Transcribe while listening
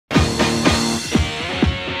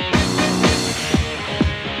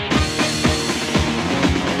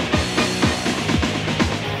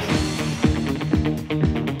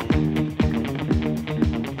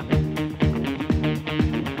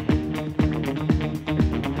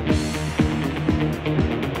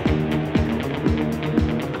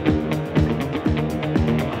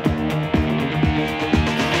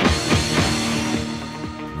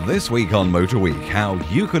This week on Motor Week, how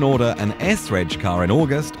you can order an S-Reg car in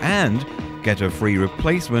August and get a free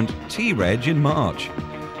replacement T-Reg in March.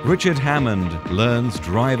 Richard Hammond learns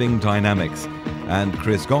driving dynamics, and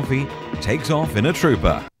Chris Goffey takes off in a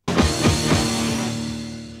Trooper.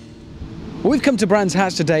 We've come to Brans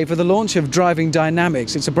Hatch today for the launch of Driving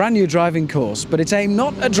Dynamics. It's a brand new driving course, but it's aimed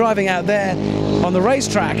not at driving out there on the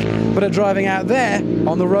racetrack, but at driving out there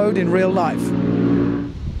on the road in real life.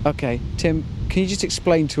 Okay, Tim, can you just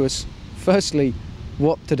explain to us, firstly,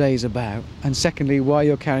 what today's about, and secondly, why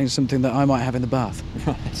you're carrying something that I might have in the bath?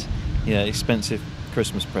 Right. Yeah, expensive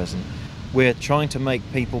Christmas present. We're trying to make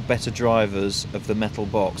people better drivers of the metal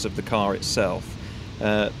box, of the car itself.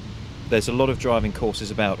 There's a lot of driving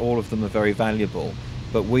courses about, all of them are very valuable,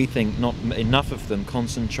 but we think not enough of them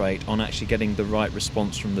concentrate on actually getting the right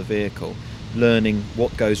response from the vehicle, learning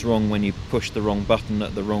what goes wrong when you push the wrong button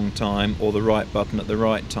at the wrong time or the right button at the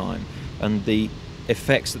right time, and the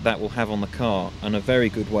effects that will have on the car. And a very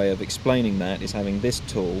good way of explaining that is having this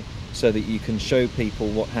tool, so that you can show people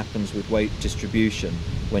what happens with weight distribution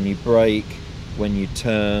when you brake, when you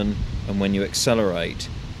turn, and when you accelerate,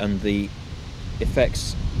 and the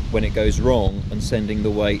effects when it goes wrong and sending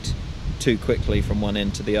the weight too quickly from one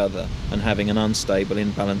end to the other and having an unstable,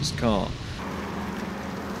 imbalanced car.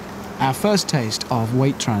 Our first taste of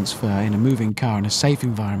weight transfer in a moving car in a safe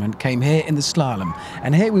environment came here in the slalom.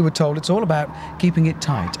 And here we were told it's all about keeping it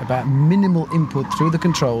tight, about minimal input through the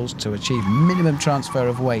controls to achieve minimum transfer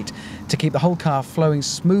of weight, to keep the whole car flowing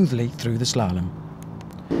smoothly through the slalom.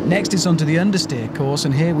 Next it's onto the understeer course,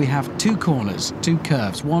 and here we have two corners, two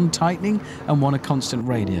curves, one tightening and one a constant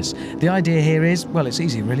radius. The idea here is, well, it's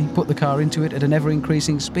easy really, put the car into it at an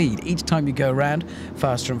ever-increasing speed. Each time you go around,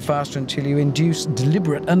 faster and faster until you induce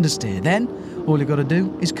deliberate understeer. Then, all you've got to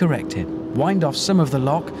do is correct it. Wind off some of the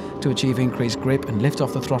lock to achieve increased grip and lift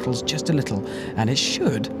off the throttles just a little, and it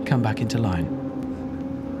should come back into line.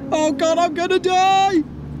 Oh God, I'm gonna die!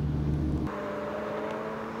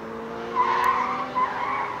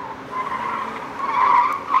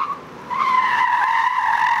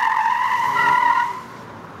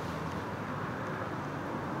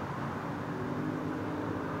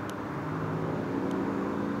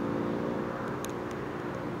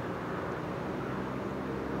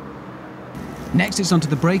 Next it's onto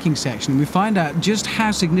the braking section, and we find out just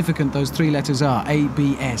how significant those three letters are: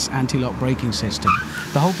 ABS, anti-lock braking system.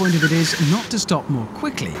 The whole point of it is not to stop more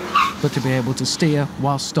quickly, but to be able to steer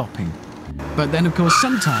while stopping. But then of course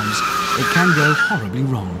sometimes it can go horribly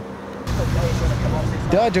wrong.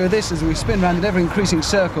 The idea of this, as we spin round in ever-increasing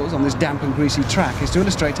circles on this damp and greasy track, is to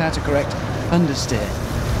illustrate how to correct understeer.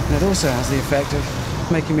 And it also has the effect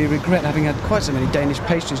of making me regret having had quite so many Danish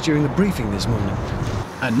pastries during the briefing this morning.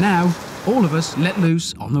 And now, all of us let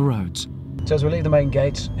loose on the roads. So as we leave the main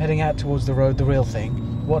gates, heading out towards the road, the real thing,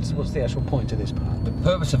 what's the actual point of this part? The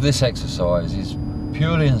purpose of this exercise is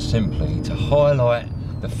purely and simply to highlight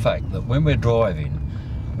the fact that when we're driving,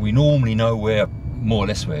 we normally know where, more or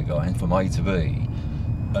less, we're going from A to B,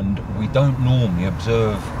 and we don't normally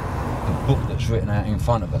observe the book that's written out in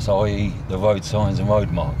front of us, i.e. the road signs and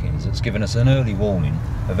road markings, that's given us an early warning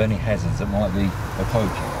of any hazards that might be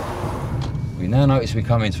approaching. We now notice we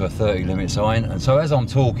come into a 30 limit sign, and so as I'm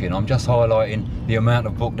talking, I'm just highlighting the amount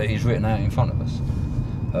of book that is written out in front of us.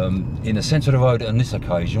 In the centre of the road on this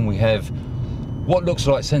occasion, we have what looks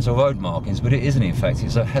like central road markings, but it isn't in fact.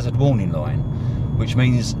 It's a hazard warning line, which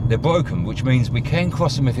means they're broken, which means we can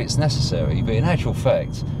cross them if it's necessary, but in actual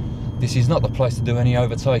fact, this is not the place to do any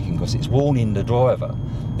overtaking, because it's warning the driver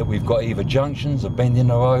that we've got either junctions, a bend in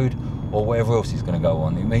the road, or whatever else is going to go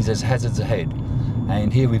on. It means there's hazards ahead.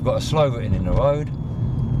 And here we've got a slow written in the road,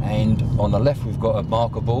 and on the left we've got a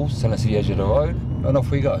marker ball telling us the edge of the road, and off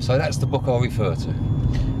we go. So that's the book I'll refer to.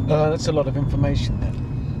 That's a lot of information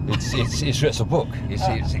then. It's a book.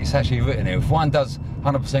 It's actually written here. If one does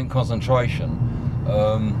 100% concentration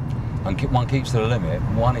and one keeps to the limit,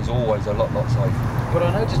 one is always a lot safer. But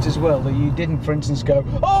I noticed as well that you didn't, for instance, go,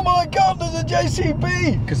 "Oh my God, there's a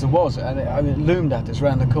JCB!" Because there was, and it loomed at us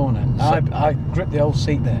round the corner. So, I gripped the old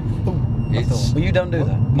seat there. But you don't do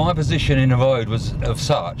that. My position in the road was of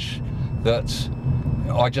such that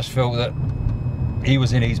I just felt that he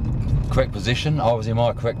was in his correct position, I was in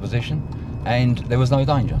my correct position, and there was no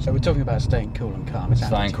danger. So we're talking about staying cool and calm. It's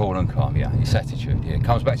staying cool and calm, yeah. It's attitude. Yeah, it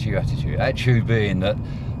comes back to your attitude. Attitude being that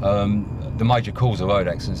the major cause of road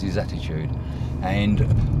accidents is attitude, and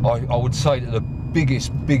I would say that the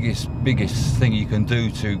biggest thing you can do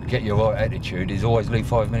to get your right attitude is always leave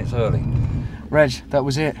 5 minutes early. Reg, that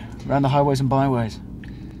was it. Around the highways and byways.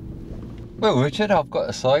 Well, Richard, I've got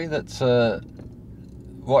to say that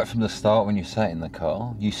right from the start, when you sat in the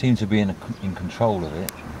car, you seem to be in control of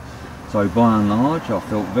it. So by and large, I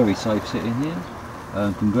felt very safe sitting here.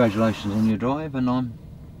 Congratulations on your drive, and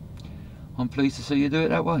I'm pleased to see you do it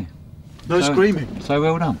that way. No screaming. So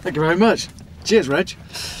well done. Thank you very much. Cheers, Reg.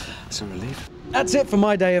 It's a relief. That's it for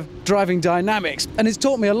my day of driving dynamics, and it's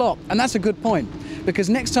taught me a lot, and that's a good point, because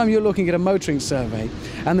next time you're looking at a motoring survey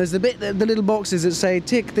and there's the little boxes that say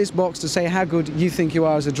tick this box to say how good you think you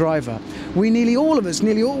are as a driver, all of us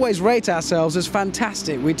nearly always rate ourselves as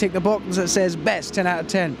fantastic. We tick the box that says best, 10 out of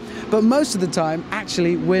 10, but most of the time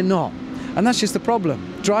actually we're not. And that's just the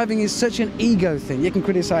problem. Driving is such an ego thing. You can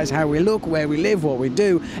criticize how we look, where we live, what we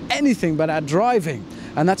do, anything but our driving.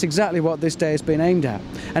 And that's exactly what this day has been aimed at.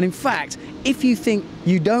 And in fact, if you think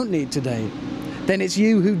you don't need today, then it's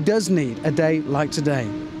you who does need a day like today.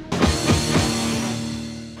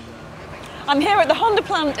 I'm here at the Honda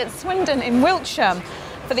plant at Swindon in Wiltshire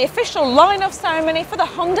for the official line-off ceremony for the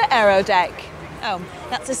Honda Aerodeck. Oh,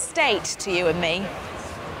 that's a state to you and me.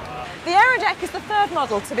 The Aerodeck is the third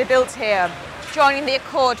model to be built here, joining the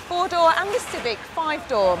Accord 4-door and the Civic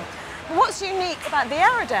 5-door. But what's unique about the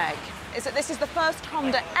Aerodeck is that this is the first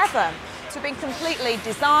Honda ever to have been completely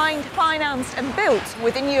designed, financed and built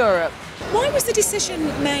within Europe. Why was the decision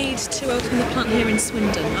made to open the plant here in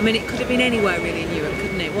Swindon? I mean, it could have been anywhere really in Europe,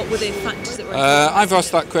 couldn't it? What were the factors that were involved? I've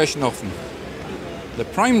asked that question often. The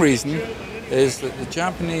prime reason is that the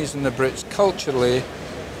Japanese and the Brits culturally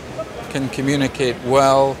can communicate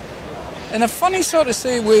well. In a funny sort of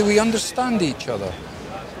say way, we understand each other,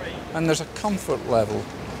 and there's a comfort level.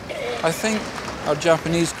 I think our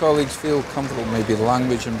Japanese colleagues feel comfortable, maybe the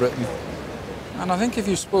language in Britain, and I think if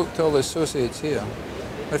you spoke to all the associates here,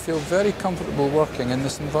 they feel very comfortable working in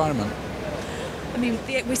this environment. I mean,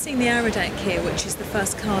 we're seeing the Aerodeck here, which is the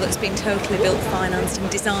first car that's been totally built, financed and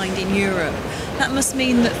designed in Europe. That must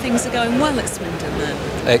mean that things are going well at Swindon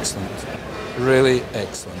then? Excellent, really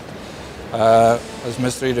excellent. As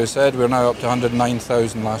Mr. Edo said, we're now up to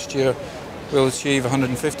 109,000 last year. We'll achieve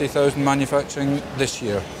 150,000 manufacturing this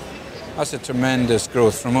year. That's a tremendous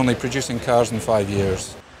growth from only producing cars in 5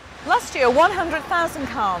 years. Last year, 100,000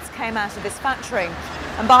 cars came out of this factory,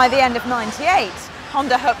 and by the end of '98,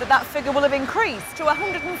 Honda hoped that that figure will have increased to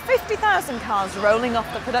 150,000 cars rolling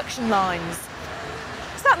off the production lines.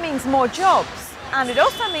 So that means more jobs, and it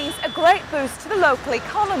also means a great boost to the local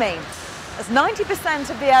economy, as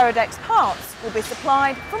 90% of the Aerodeck's parts will be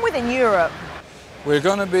supplied from within Europe. We're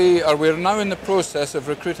now in the process of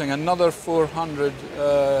recruiting another 400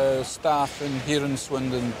 staff here in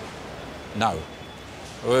Swindon now,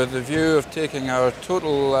 with the view of taking our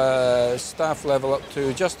total staff level up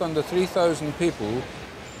to just under 3,000 people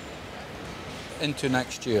into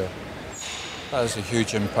next year. That is a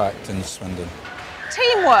huge impact in Swindon.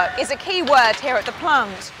 Teamwork is a key word here at the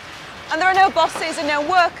plant, and there are no bosses and no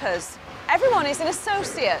workers. Everyone is an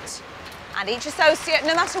associate, and each associate,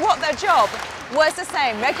 no matter what their job, wears the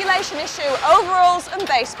same regulation issue overalls and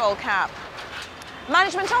baseball cap.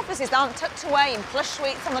 Management offices aren't tucked away in plush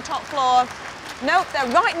suites on the top floor. Nope, they're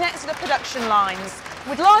right next to the production lines,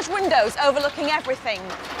 with large windows overlooking everything,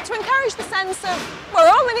 to encourage the sense of we're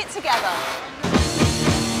all in it together.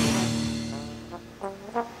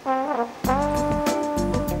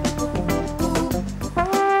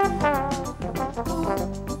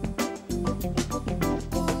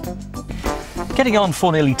 Getting on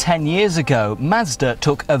for nearly 10 years ago, Mazda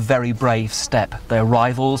took a very brave step. Their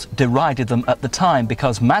rivals derided them at the time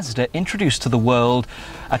because Mazda introduced to the world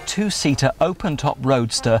a two-seater open-top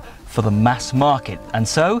roadster for the mass market, and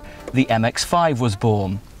so the MX5 was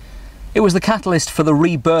born. It was the catalyst for the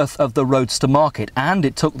rebirth of the roadster market, and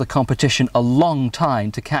it took the competition a long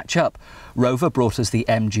time to catch up. Rover brought us the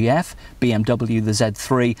MGF, BMW the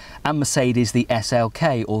Z3 and Mercedes the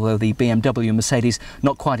SLK, although the BMW and Mercedes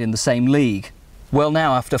not quite in the same league. Well,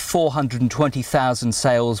 now, after 420,000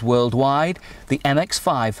 sales worldwide, the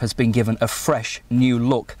MX5 has been given a fresh new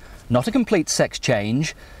look. Not a complete sex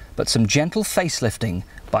change, but some gentle facelifting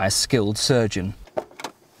by a skilled surgeon.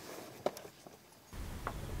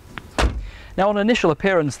 Now, on initial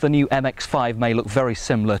appearance, the new MX5 may look very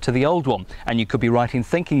similar to the old one, and you could be right in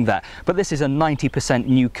thinking that, but this is a 90%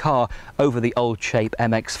 new car over the old shape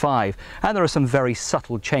MX5, and there are some very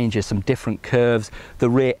subtle changes, some different curves. The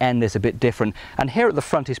rear end is a bit different, and here at the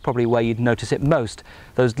front is probably where you'd notice it most.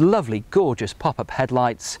 Those lovely, gorgeous pop-up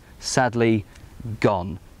headlights, sadly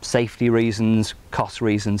gone. Safety reasons, cost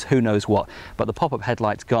reasons, who knows what, but the pop-up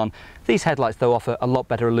headlights gone. These headlights, though, offer a lot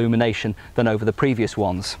better illumination than over the previous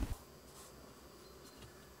ones.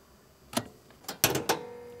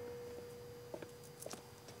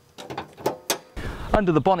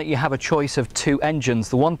 Under the bonnet you have a choice of two engines.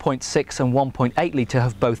 The 1.6 and 1.8 litre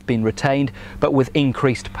have both been retained, but with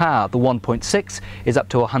increased power. The 1.6 is up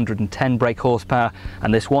to 110 brake horsepower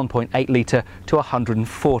and this 1.8 litre to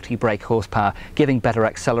 140 brake horsepower, giving better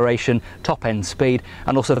acceleration, top end speed,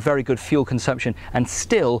 and also very good fuel consumption and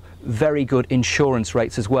still very good insurance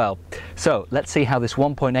rates as well. So let's see how this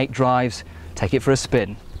 1.8 drives. Take it for a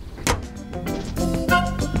spin.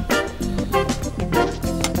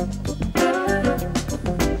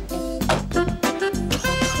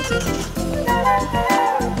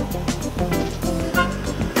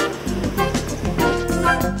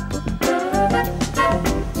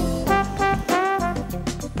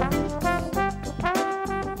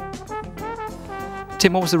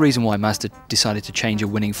 Tim, what was the reason why Mazda decided to change a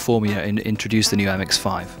winning formula and introduce the new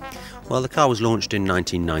MX5? Well, the car was launched in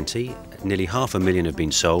 1990. Nearly 500,000 have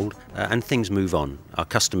been sold, and things move on. Our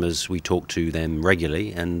customers, we talk to them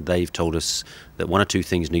regularly, and they've told us that one or two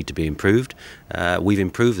things need to be improved. We've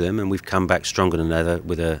improved them, and we've come back stronger than ever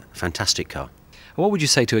with a fantastic car. What would you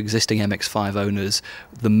say to existing MX5 owners,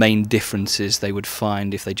 the main differences they would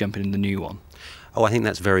find if they jump in the new one? Oh, I think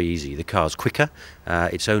that's very easy. The car's quicker,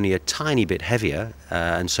 it's only a tiny bit heavier,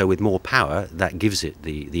 and so with more power, that gives it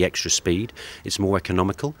the extra speed. It's more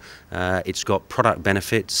economical. It's got product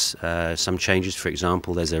benefits, some changes. For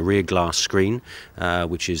example, there's a rear glass screen,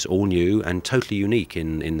 which is all new and totally unique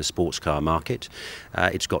in the sports car market.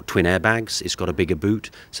 It's got twin airbags, it's got a bigger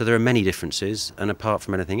boot, so there are many differences, and apart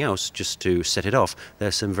from anything else, just to set it off,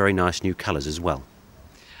 there's some very nice new colours as well.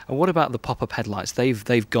 And what about the pop-up headlights?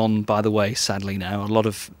 They've gone by the way, sadly now. A lot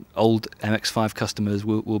of old MX5 customers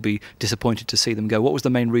will be disappointed to see them go. What was the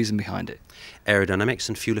main reason behind it? Aerodynamics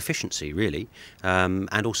and fuel efficiency, really,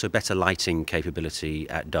 and also better lighting capability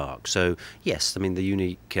at dark. So yes, I mean the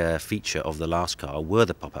unique feature of the last car were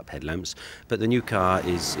the pop-up headlamps, but the new car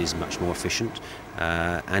is much more efficient,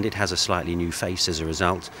 and it has a slightly new face as a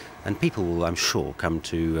result, and people will, I'm sure, come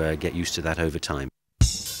to get used to that over time.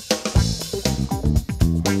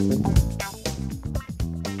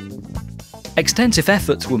 Extensive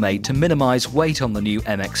efforts were made to minimise weight on the new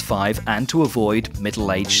MX5 and to avoid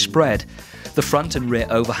middle age spread. The front and rear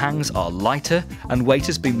overhangs are lighter and weight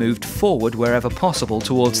has been moved forward wherever possible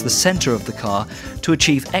towards the centre of the car to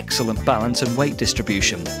achieve excellent balance and weight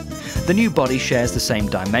distribution. The new body shares the same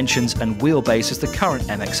dimensions and wheelbase as the current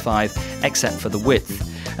MX5 except for the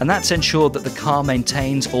width, and that's ensured that the car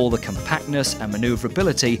maintains all the compactness and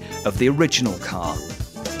manoeuvrability of the original car.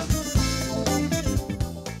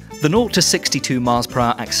 The 0 to 62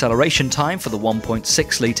 mph acceleration time for the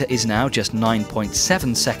 1.6 litre is now just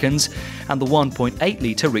 9.7 seconds, and the 1.8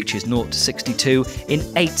 litre reaches 0 to 62 in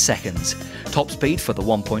 8 seconds. Top speed for the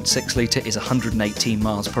 1.6 litre is 118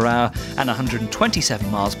 mph and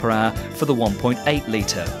 127 mph for the 1.8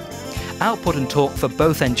 litre. Output and torque for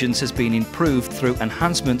both engines has been improved through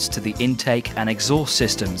enhancements to the intake and exhaust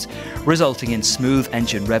systems, resulting in smooth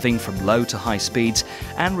engine revving from low to high speeds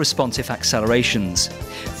and responsive accelerations.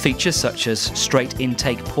 Features such as straight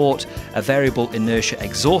intake port, a variable inertia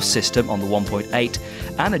exhaust system on the 1.8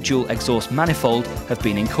 and a dual exhaust manifold have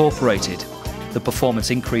been incorporated. The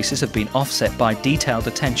performance increases have been offset by detailed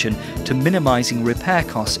attention to minimising repair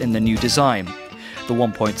costs in the new design. The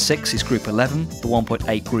 1.6 is Group 11, the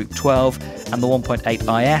 1.8 Group 12 and the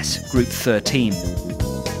 1.8 IS Group 13.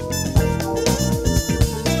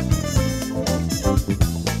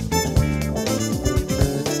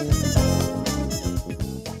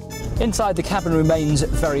 Inside, the cabin remains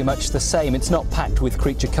very much the same. It's not packed with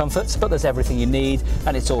creature comforts, but there's everything you need,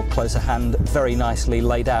 and it's all close at hand, very nicely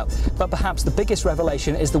laid out. But perhaps the biggest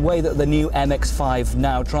revelation is the way that the new MX5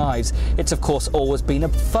 now drives. It's of course always been a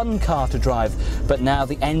fun car to drive, but now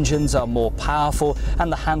the engines are more powerful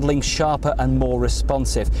and the handling sharper and more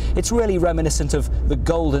responsive. It's really reminiscent of the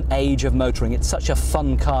golden age of motoring. It's such a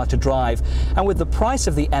fun car to drive, and with the price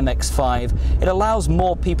of the MX5, it allows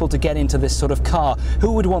more people to get into this sort of car.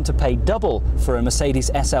 Who would want to pay double for a Mercedes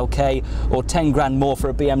SLK or 10 grand more for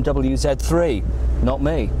a BMW Z3? Not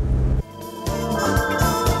me.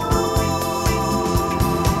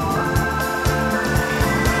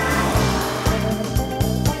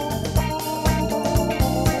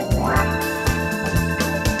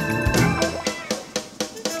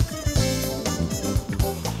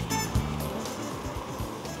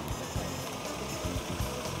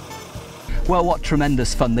 Well, what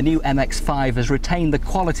tremendous fun. The new MX5 has retained the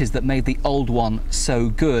qualities that made the old one so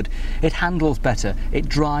good. It handles better, it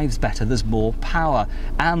drives better, there's more power,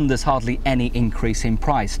 and there's hardly any increase in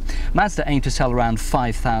price. Mazda aim to sell around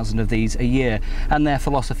 5,000 of these a year, and their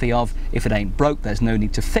philosophy of, if it ain't broke, there's no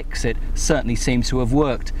need to fix it, certainly seems to have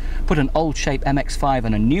worked. Put an old shape MX5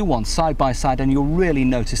 and a new one side by side and you'll really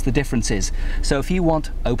notice the differences. So if you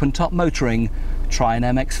want open-top motoring, try an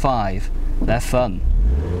MX5. They're fun.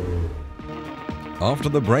 After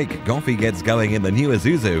the break, Goffey gets going in the new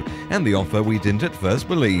Isuzu and the offer we didn't at first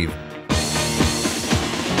believe.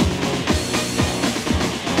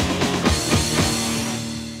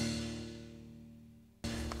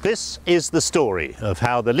 This is the story of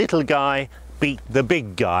how the little guy beat the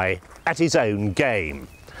big guy at his own game.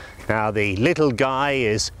 Now, the little guy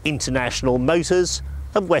is International Motors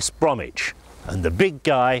of West Bromwich, and the big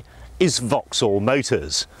guy is Vauxhall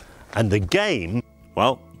Motors. And the game,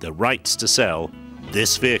 well, the rights to sell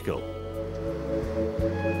this vehicle.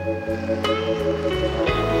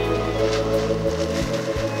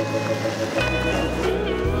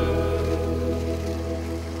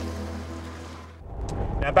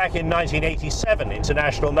 Now, back in 1987,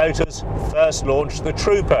 International Motors first launched the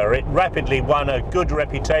Trooper. It rapidly won a good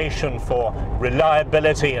reputation for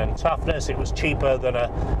reliability and toughness. It was cheaper than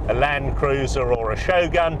a Land Cruiser or a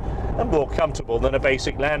Shogun and more comfortable than a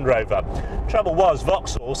basic Land Rover. Trouble was,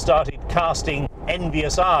 Vauxhall started casting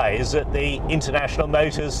envious eyes at the International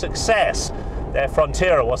Motors' success. Their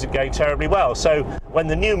Frontiera wasn't going terribly well, so when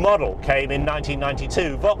the new model came in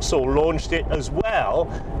 1992, Vauxhall launched it as well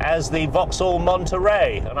as the Vauxhall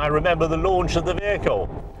Monterey, and I remember the launch of the vehicle.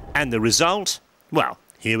 And the result? Well,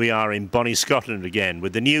 here we are in Bonnie, Scotland again,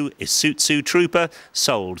 with the new Isuzu Trooper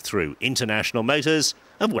sold through International Motors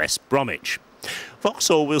of West Bromwich.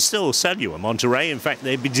 Vauxhall will still sell you a Monterey. In fact,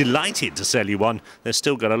 they'd be delighted to sell you one. They've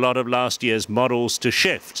still got a lot of last year's models to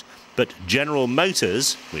shift. But General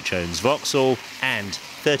Motors, which owns Vauxhall and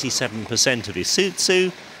 37% of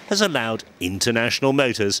Isuzu, has allowed International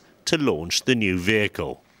Motors to launch the new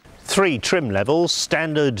vehicle. 3 trim levels,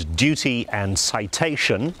 standard, duty and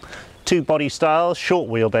citation. 2 body styles, short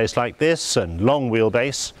wheelbase like this and long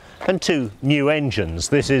wheelbase, and 2 new engines.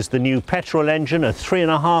 This is the new petrol engine, a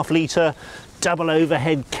 3.5 litre double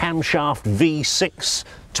overhead camshaft V6,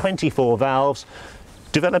 24 valves,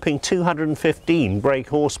 developing 215 brake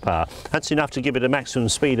horsepower. That's enough to give it a maximum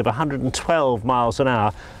speed of 112 miles an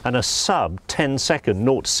hour and a sub 10-second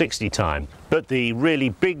 0-60 time. But the really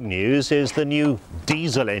big news is the new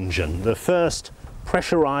diesel engine, the first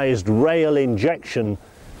pressurised rail injection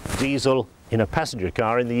diesel in a passenger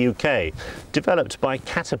car in the UK. Developed by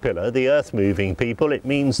Caterpillar, the earth-moving people, it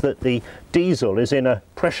means that the diesel is in a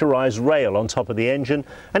pressurised rail on top of the engine,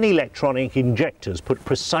 and electronic injectors put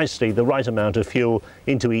precisely the right amount of fuel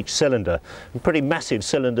into each cylinder. And pretty massive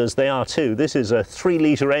cylinders they are too. This is a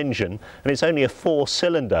 3-litre engine and it's only a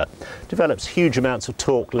 4-cylinder. Develops huge amounts of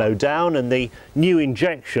torque low down, and the new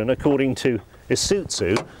injection, according to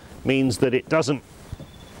Isuzu, means that it doesn't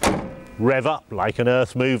rev up like an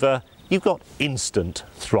earth mover. You've got instant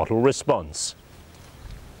throttle response.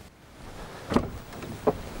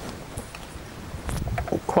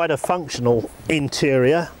 Quite a functional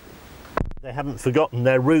interior. They haven't forgotten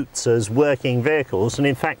their roots as working vehicles, and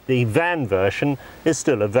in fact the van version is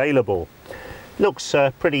still available. Looks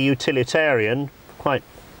pretty utilitarian, quite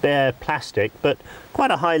bare plastic, but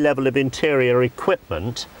quite a high level of interior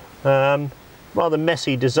equipment. Rather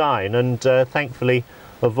messy design, and thankfully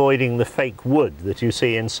avoiding the fake wood that you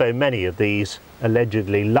see in so many of these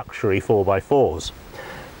allegedly luxury 4x4s.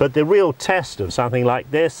 But the real test of something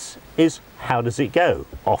like this is, how does it go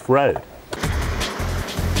off-road?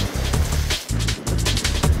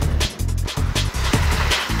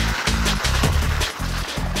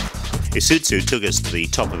 Isuzu took us to the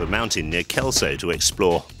top of a mountain near Kelso to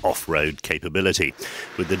explore off-road capability.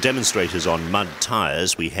 With the demonstrators on mud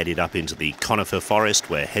tyres, we headed up into the conifer forest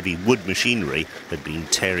where heavy wood machinery had been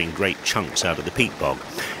tearing great chunks out of the peat bog.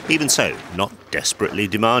 Even so, not desperately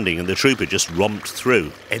demanding, and the Trooper just romped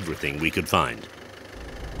through everything we could find.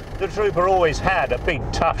 The Trooper always had a big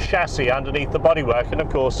tough chassis underneath the bodywork, and of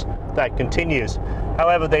course that continues.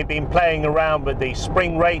 However, they've been playing around with the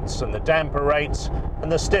spring rates and the damper rates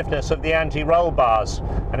and the stiffness of the anti-roll bars.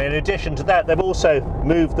 And in addition to that, they've also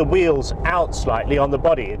moved the wheels out slightly on the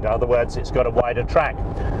body. In other words, it's got a wider track.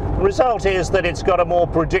 The result is that it's got a more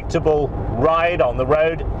predictable ride on the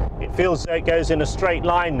road. It feels that it goes in a straight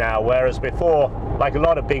line now, whereas before, like a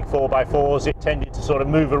lot of big 4x4s, it tended to sort of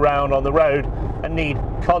move around on the road and need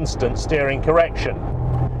constant steering correction.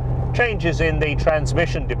 Changes in the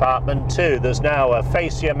transmission department too. There's now a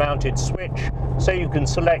fascia mounted switch, so you can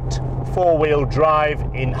select four-wheel drive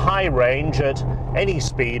in high range at any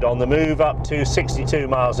speed on the move up to 62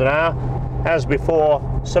 miles an hour. As before,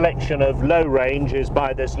 selection of low range is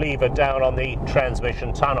by this lever down on the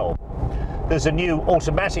transmission tunnel. There's a new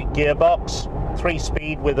automatic gearbox,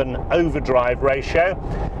 3-speed with an overdrive ratio,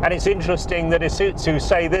 and it's interesting that Isuzu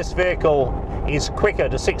say this vehicle is quicker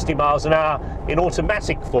to 60 miles an hour in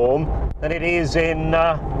automatic form than it is in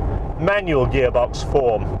manual gearbox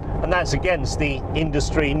form, and that's against the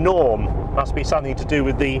industry norm. Must be something to do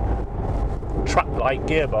with the truck-like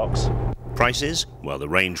gearbox. Prices? Well, the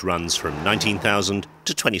range runs from 19,000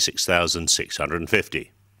 to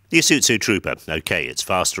 26,650. The Isuzu Trooper, okay, it's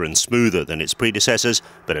faster and smoother than its predecessors,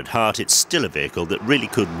 but at heart it's still a vehicle that really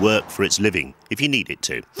could work for its living, if you need it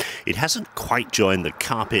to. It hasn't quite joined the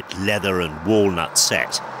carpet, leather and walnut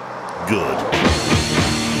set. Good.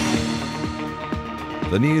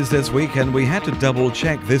 The news this week, and we had to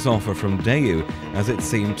double-check this offer from Daewoo, as it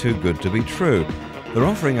seemed too good to be true. They're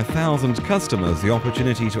offering 1,000 customers the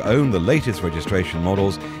opportunity to own the latest registration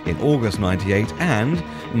models in August 98 and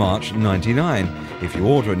March 99. If you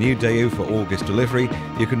order a new Daewoo for August delivery,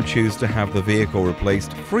 you can choose to have the vehicle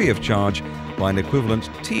replaced free of charge by an equivalent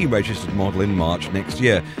T-registered model in March next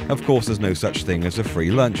year. Of course, there's no such thing as a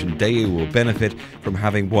free lunch, and Daewoo will benefit from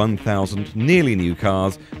having 1,000 nearly new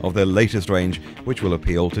cars of their latest range, which will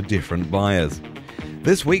appeal to different buyers.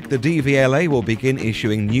 This week, the DVLA will begin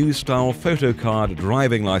issuing new style photocard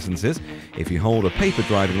driving licenses. If you hold a paper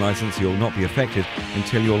driving license, you'll not be affected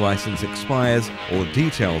until your license expires or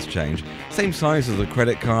details change. Same size as a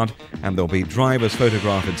credit card, and there'll be driver's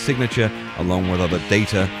photograph and signature along with other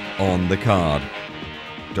data on the card.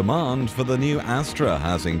 Demand for the new Astra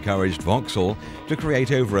has encouraged Vauxhall to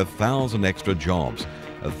create over 1,000 extra jobs.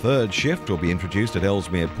 A third shift will be introduced at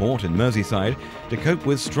Ellesmere Port in Merseyside to cope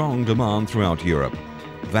with strong demand throughout Europe.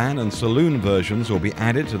 Van and saloon versions will be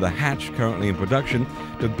added to the Hatch currently in production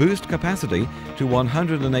to boost capacity to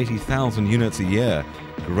 180,000 units a year.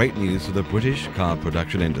 Great news for the British car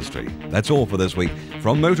production industry. That's all for this week.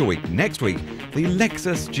 From Motor Week, next week, the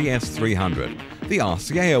Lexus GS300, the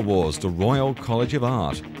RCA Awards, the Royal College of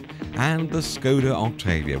Art, and the Skoda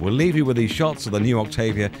Octavia. We'll leave you with these shots of the new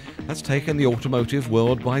Octavia that's taken the automotive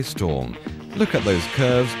world by storm. Look at those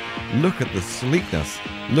curves, look at the sleekness,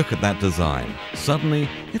 look at that design. Suddenly,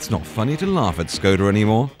 it's not funny to laugh at Skoda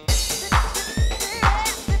anymore.